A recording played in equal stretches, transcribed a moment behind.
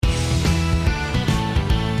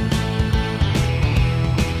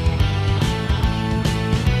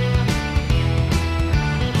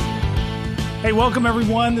Hey, welcome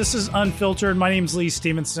everyone. This is Unfiltered. My name's Lee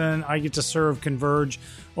Stevenson. I get to serve Converge,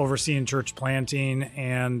 overseeing church planting,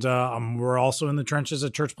 and we're also in the trenches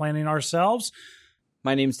of church planting ourselves.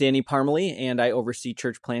 My name's Danny Parmalee, and I oversee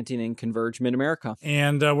church planting in Converge Mid-America.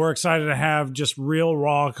 And we're excited to have just real,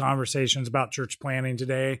 raw conversations about church planting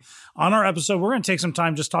today. On our episode, we're going to take some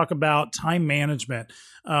time just talk about time management.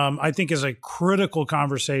 I think is a critical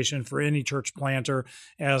conversation for any church planter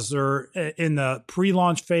as they're in the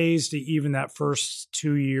pre-launch phase to even that first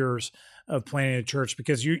 2 years of planting a church,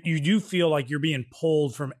 because you do feel like you're being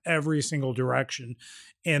pulled from every single direction.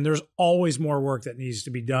 And there's always more work that needs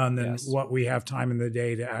to be done than what we have time in the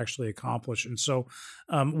day to actually accomplish. And so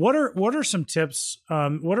what are some tips?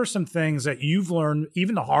 What are some things that you've learned,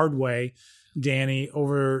 even the hard way, Danny,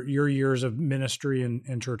 over your years of ministry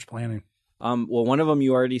and church planning? Well, one of them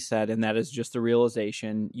you already said, and that is just the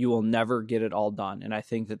realization you will never get it all done. And I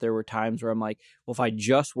think that there were times where I'm like, well, if I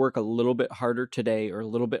just work a little bit harder today or a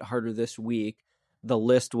little bit harder this week, the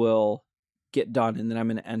list will get done. And then I'm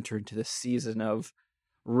going to enter into the season of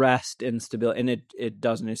rest and stability. And it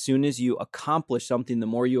doesn't. As soon as you accomplish something, the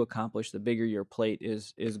more you accomplish, the bigger your plate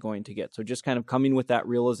is going to get. So just kind of coming with that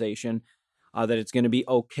realization that it's going to be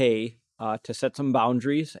okay to set some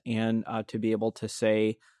boundaries and to be able to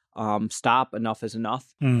say, stop, enough is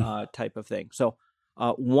enough, type of thing. So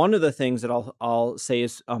one of the things that I'll say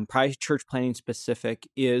is probably church planting specific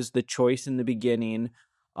is the choice in the beginning,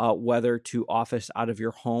 whether to office out of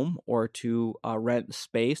your home or to rent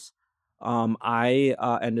space. I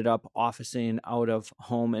ended up officing out of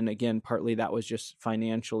home, and again, partly that was just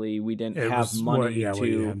financially we didn't have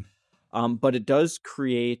money but it does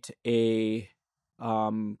create a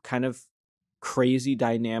kind of crazy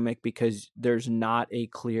dynamic because there's not a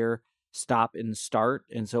clear stop and start,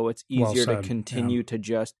 and so it's easier to continue to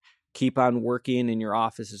just keep on working, and your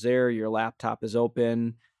office is there, your laptop is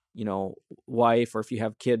open, wife, or if you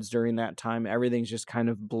have kids during that time, everything's just kind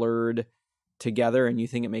of blurred together, and you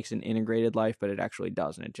think it makes an integrated life, but it actually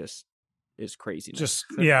doesn't. It just is crazy.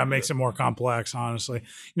 It makes it more complex, honestly.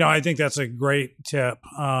 I think that's a great tip.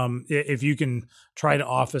 If you can try to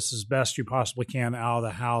office as best you possibly can out of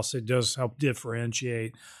the house, it does help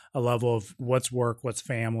differentiate a level of what's work, what's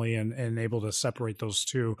family, and able to separate those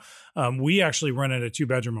two. We actually rented a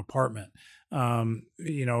 2-bedroom apartment,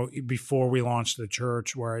 before we launched the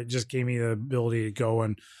church, where it just gave me the ability to go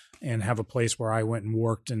and have a place where I went and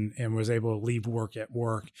worked and was able to leave work at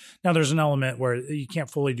work. Now there's an element where you can't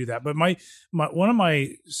fully do that. But my one of my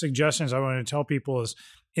suggestions I want to tell people is,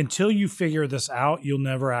 until you figure this out, you'll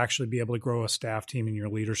never actually be able to grow a staff team in your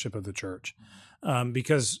leadership of the church.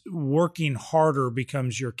 Because working harder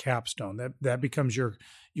becomes your capstone. That becomes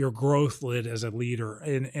your growth lid as a leader.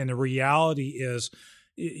 And the reality is,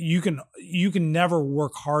 you can never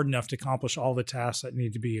work hard enough to accomplish all the tasks that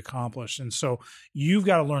need to be accomplished. And so you've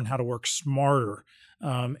got to learn how to work smarter.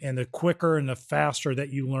 And the quicker and the faster that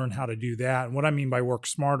you learn how to do that. And what I mean by work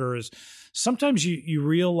smarter is sometimes you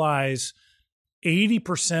realize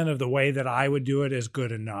 80% of the way that I would do it is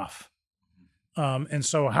good enough. And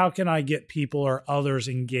so how can I get people or others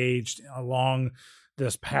engaged along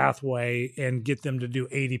this pathway and get them to do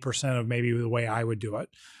 80% of maybe the way I would do it?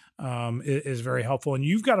 Is very helpful. And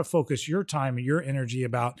you've got to focus your time and your energy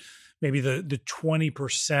about maybe the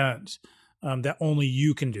 20% that only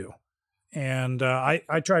you can do. And I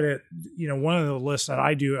try to, one of the lists that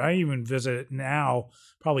I do, I even visit it now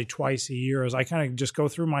probably twice a year, is I kind of just go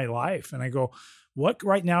through my life and I go, what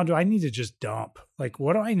right now do I need to just dump? Like,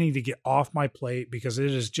 what do I need to get off my plate? Because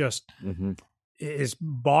it is just, it's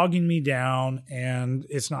bogging me down and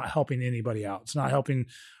it's not helping anybody out. It's not helping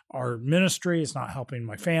our ministry. It's not helping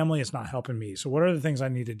my family. It's not helping me. So what are the things I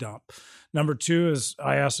need to dump? Number 2 is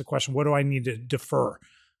I ask the question, what do I need to defer?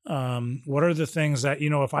 What are the things that,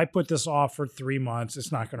 if I put this off for 3 months,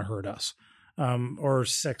 it's not going to hurt us, or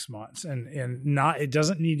 6 months, and it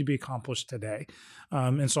doesn't need to be accomplished today.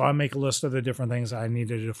 And so I make a list of the different things I need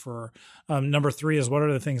to defer. Number 3 is what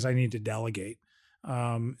are the things I need to delegate?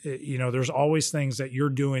 There's always things that you're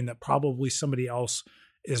doing that probably somebody else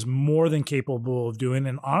is more than capable of doing.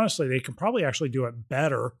 And honestly, they can probably actually do it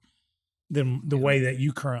better than the way that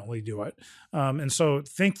you currently do it. And so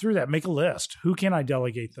think through that, make a list. Who can I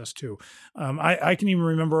delegate this to? I can even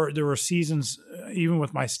remember there were seasons, even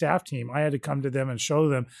with my staff team, I had to come to them and show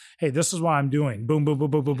them, hey, this is what I'm doing. Boom, boom,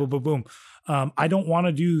 boom, boom, boom, boom, boom, boom. I don't want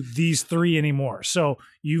to do these 3 anymore. So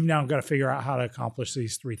you've now got to figure out how to accomplish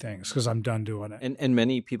these 3 things because I'm done doing it. And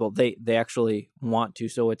many people, they actually want to.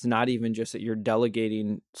 So it's not even just that you're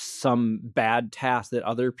delegating some bad task that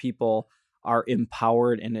other people are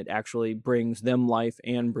empowered, and it actually brings them life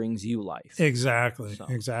and brings you life. Exactly.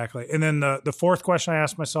 And then the fourth question I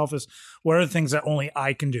ask myself is, what are the things that only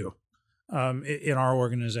I can do in our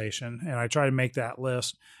organization? And I try to make that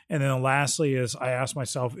list. And then lastly is I ask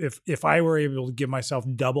myself, if I were able to give myself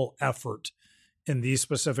double effort in these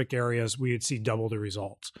specific areas, we would see double the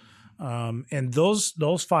results. And those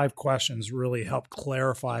 5 questions really help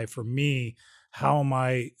clarify for me, how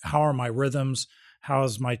are my rhythms? How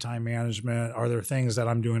is my time management? Are there things that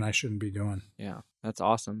I'm doing I shouldn't be doing? Yeah, that's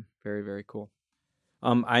awesome. Very, very cool.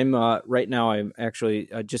 I'm right now, I'm actually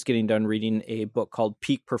just getting done reading a book called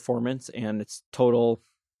Peak Performance, and it's total,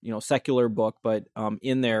 secular book, but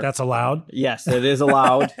in there. That's allowed? Yes, it is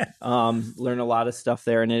allowed. Learn a lot of stuff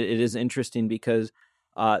there. And it is interesting because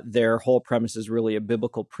their whole premise is really a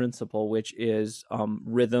biblical principle, which is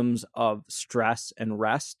rhythms of stress and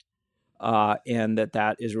rest. And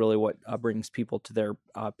that is really what brings people to their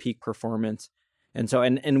peak performance. And so,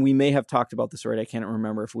 and we may have talked about this already. I can't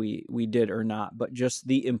remember if we did or not, but just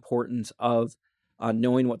the importance of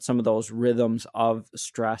knowing what some of those rhythms of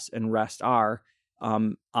stress and rest are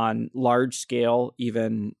on large scale,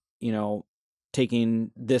 even,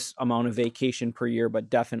 taking this amount of vacation per year, but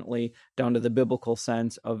definitely down to the biblical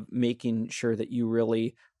sense of making sure that you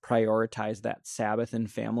really prioritize that Sabbath and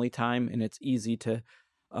family time. And it's easy to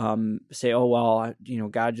say, oh, well,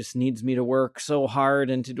 God just needs me to work so hard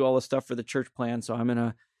and to do all this stuff for the church plan. So I'm going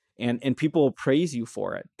to, and people will praise you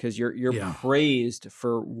for it because you're praised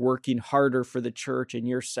for working harder for the church and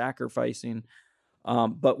you're sacrificing.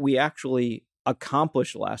 But we actually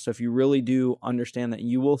accomplish less. So if you really do understand that,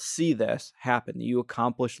 you will see this happen. You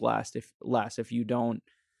accomplish less if you don't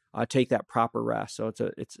take that proper rest. So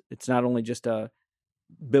it's not only just a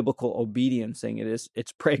biblical obedience thing.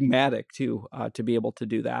 It's pragmatic too, to be able to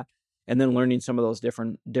do that. And then learning some of those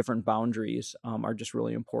different boundaries are just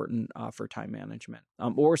really important for time management.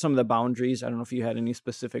 What were some of the boundaries? I don't know if you had any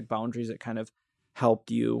specific boundaries that kind of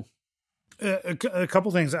helped you. A couple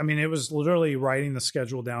things. I mean, it was literally writing the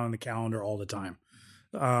schedule down in the calendar all the time.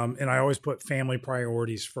 And I always put family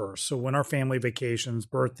priorities first. So when our family vacations,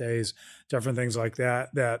 birthdays, different things like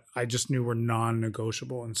that I just knew were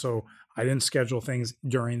non-negotiable. And so I didn't schedule things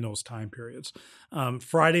during those time periods.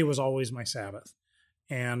 Friday was always my Sabbath.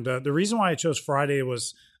 And the reason why I chose Friday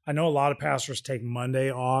was, I know a lot of pastors take Monday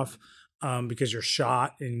off because you're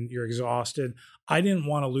shot and you're exhausted. I didn't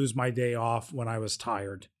want to lose my day off when I was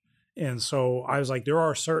tired. And so I was like, there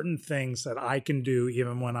are certain things that I can do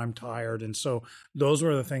even when I'm tired. And so those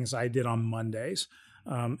were the things I did on Mondays.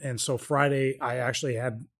 And so Friday, I actually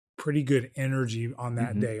had pretty good energy on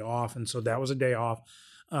that day off. And so that was a day off.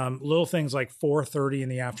 Little things like 4:30 in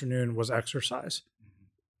the afternoon was exercise,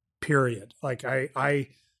 period. Like I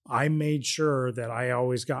made sure that I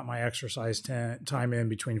always got my exercise time in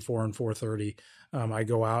between 4 and 4:30. I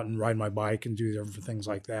go out and ride my bike and do different things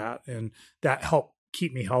like that. And that helped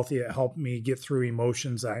keep me healthy. It helped me get through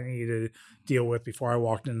emotions that I needed to deal with before I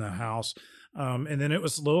walked in the house. And then it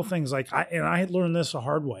was little things like I had learned this a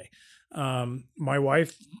hard way. My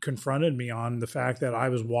wife confronted me on the fact that I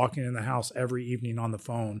was walking in the house every evening on the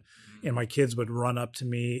phone, and my kids would run up to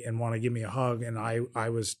me and want to give me a hug, and I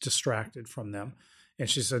was distracted from them. And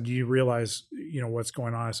she said, "Do you realize, what's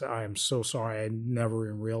going on?" I said, "I am so sorry. I never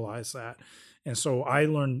even realized that." And so I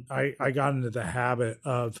learned, I got into the habit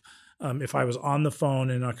of, if I was on the phone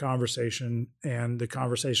in a conversation and the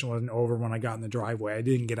conversation wasn't over when I got in the driveway, I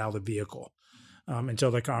didn't get out of the vehicle until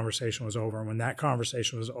the conversation was over. And when that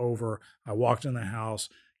conversation was over, I walked in the house,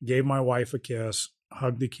 gave my wife a kiss,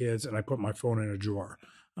 hugged the kids, and I put my phone in a drawer.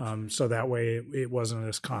 So that way it wasn't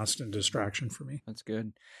this constant distraction for me. That's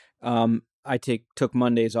good. I took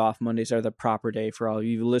Mondays off. Mondays are the proper day for all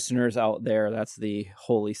you listeners out there. That's the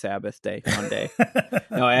holy Sabbath day, Monday.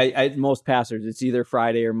 No, I most pastors, it's either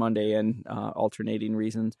Friday or Monday, and alternating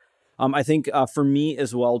reasons. I think for me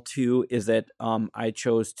as well too is that I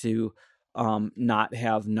chose to not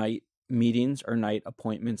have night meetings or night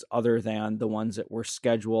appointments other than the ones that were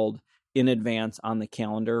scheduled in advance on the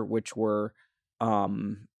calendar, which were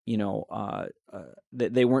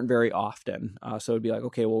they weren't very often. So it'd be like,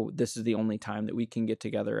 okay, well, this is the only time that we can get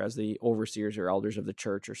together as the overseers or elders of the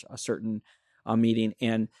church, or a certain meeting.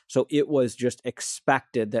 And so it was just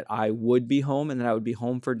expected that I would be home and that I would be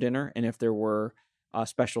home for dinner. And if there were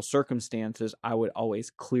special circumstances, I would always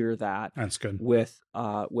clear that. That's good. With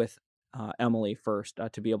Emily first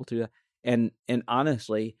to be able to do that. And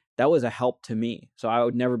honestly, that was a help to me. So I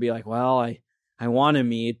would never be like, well, I want to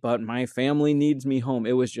meet, but my family needs me home.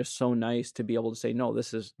 It was just so nice to be able to say, no,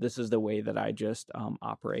 this is the way that I just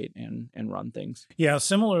operate and run things. Yeah.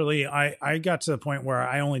 Similarly, I got to the point where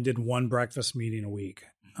I only did one breakfast meeting a week.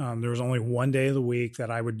 There was only one day of the week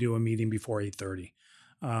that I would do a meeting before 8:30.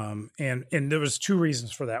 And there was two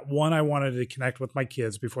reasons for that. One, I wanted to connect with my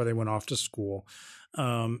kids before they went off to school.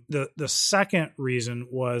 The second reason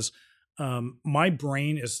was my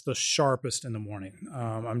brain is the sharpest in the morning.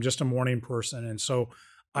 I'm just a morning person. And so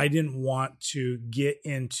I didn't want to get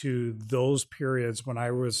into those periods when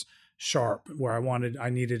I was sharp, where I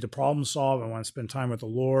needed to problem solve. I want to spend time with the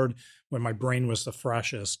Lord when my brain was the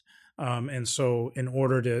freshest. And so in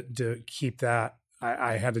order to keep that,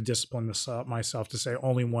 I had to discipline myself to say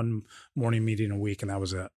only one morning meeting a week, and that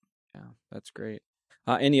was it. Yeah, that's great.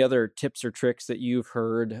 Any other tips or tricks that you've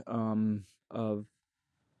heard of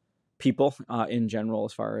people in general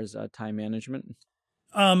as far as time management?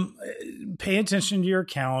 Pay attention to your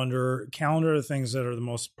calendar. Calendar are things that are the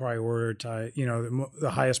most prioritized,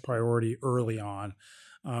 the highest priority early on.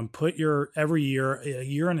 Put every year, a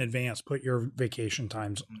year in advance, put your vacation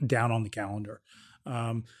times down on the calendar.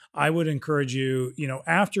 I would encourage you,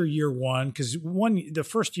 after year one, because the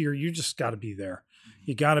first year, you just got to be there.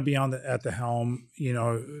 You got to be at the helm,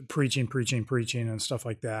 preaching and stuff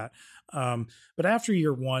like that. But after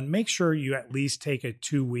year one, make sure you at least take a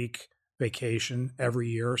 2-week vacation every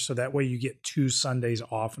year. So that way you get 2 Sundays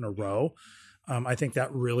off in a row. I think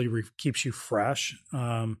that really keeps you fresh,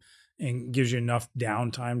 and gives you enough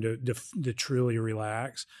downtime to truly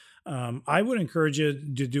relax. I would encourage you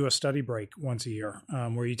to do a study break once a year,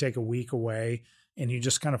 where you take a week away and you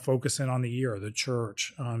just kind of focus in on the year, the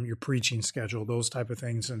church, your preaching schedule, those type of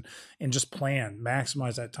things, and just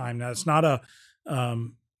maximize that time. Now, it's not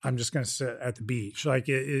I'm just going to sit at the beach. Like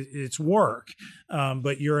it's work,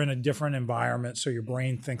 but you're in a different environment, so your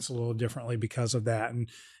brain thinks a little differently because of that.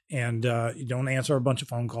 And you don't answer a bunch of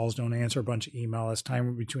phone calls, don't answer a bunch of email. It's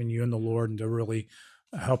time between you and the Lord, and to really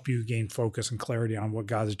help you gain focus and clarity on what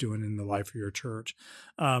God is doing in the life of your church.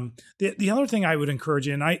 The other thing I would encourage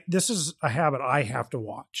you, and this is a habit I have to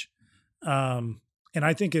watch, and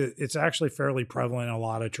I think it's actually fairly prevalent in a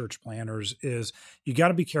lot of church planners, is you got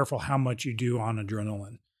to be careful how much you do on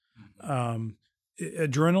adrenaline.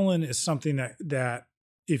 Adrenaline is something that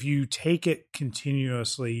if you take it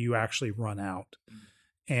continuously, you actually run out.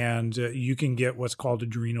 And you can get what's called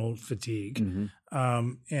adrenal fatigue.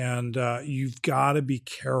 And you've got to be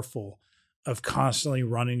careful of constantly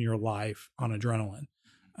running your life on adrenaline.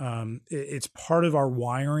 It's part of our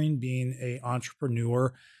wiring, being an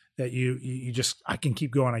entrepreneur, that you just, I can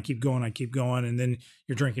keep going. And then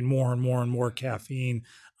you're drinking more and more and more caffeine.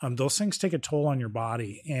 Those things take a toll on your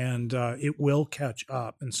body, and it will catch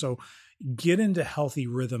up. And so get into healthy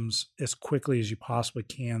rhythms as quickly as you possibly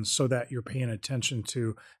can, so that you're paying attention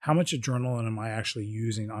to how much adrenaline am I actually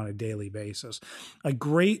using on a daily basis. A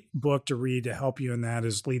great book to read to help you in that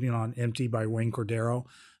is Leading on Empty by Wayne Cordero.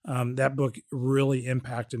 That book really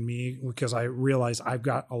impacted me because I realized I've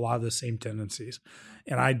got a lot of the same tendencies,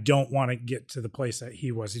 and I don't want to get to the place that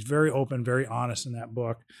he was. He's very open, very honest in that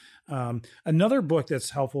book. Another book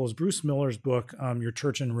that's helpful is Bruce Miller's book, Your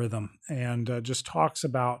Church in Rhythm, and just talks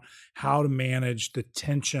about how to manage the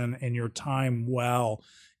tension in your time well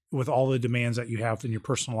with all the demands that you have in your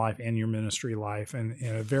personal life and your ministry life, and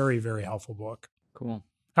a very, very helpful book. Cool.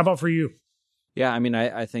 How about for you? Yeah, I mean,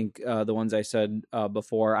 I think the ones I said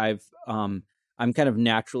before, I'm kind of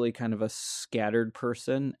naturally kind of a scattered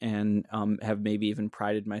person, and have maybe even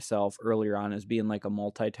prided myself earlier on as being like a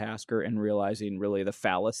multitasker, and realizing really the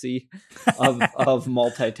fallacy of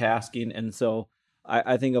multitasking. And so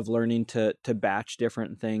I think of learning to batch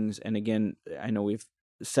different things. And again, I know we've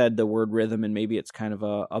said the word rhythm, and maybe it's kind of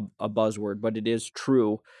a buzzword, but it is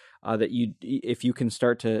true. That if you can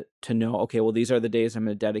start to know, okay, well, these are the days I'm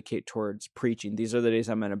going to dedicate towards preaching. These are the days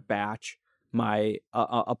I'm going to batch my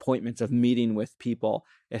appointments of meeting with people.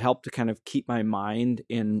 It helped to kind of keep my mind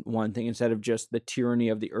in one thing instead of just the tyranny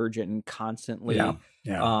of the urgent and constantly,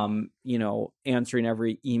 answering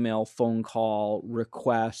every email, phone call,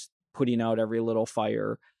 request, putting out every little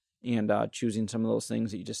fire, and choosing some of those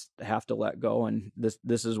things that you just have to let go. And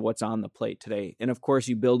this is what's on the plate today. And of course,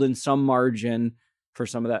 you build in some margin for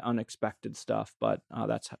some of that unexpected stuff, but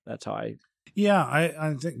that's how I. Yeah,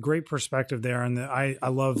 I think great perspective there, and I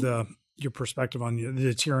love your perspective on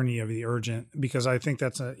the tyranny of the urgent, because I think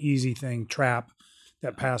that's an easy trap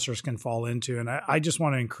that pastors can fall into, and I just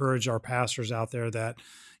want to encourage our pastors out there that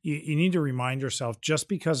you need to remind yourself, just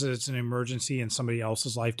because it's an emergency in somebody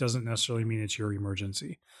else's life doesn't necessarily mean it's your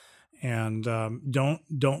emergency. And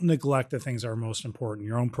don't neglect the things that are most important: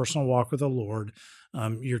 your own personal walk with the Lord,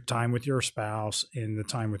 your time with your spouse, and the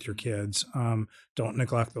time with your kids. Don't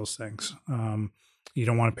neglect those things. You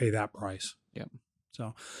don't want to pay that price. Yep.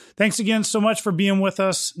 So thanks again so much for being with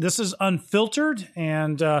us. This is Unfiltered,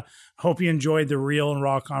 and hope you enjoyed the real and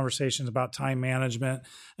raw conversations about time management.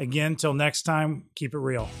 Again, till next time, keep it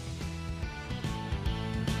real.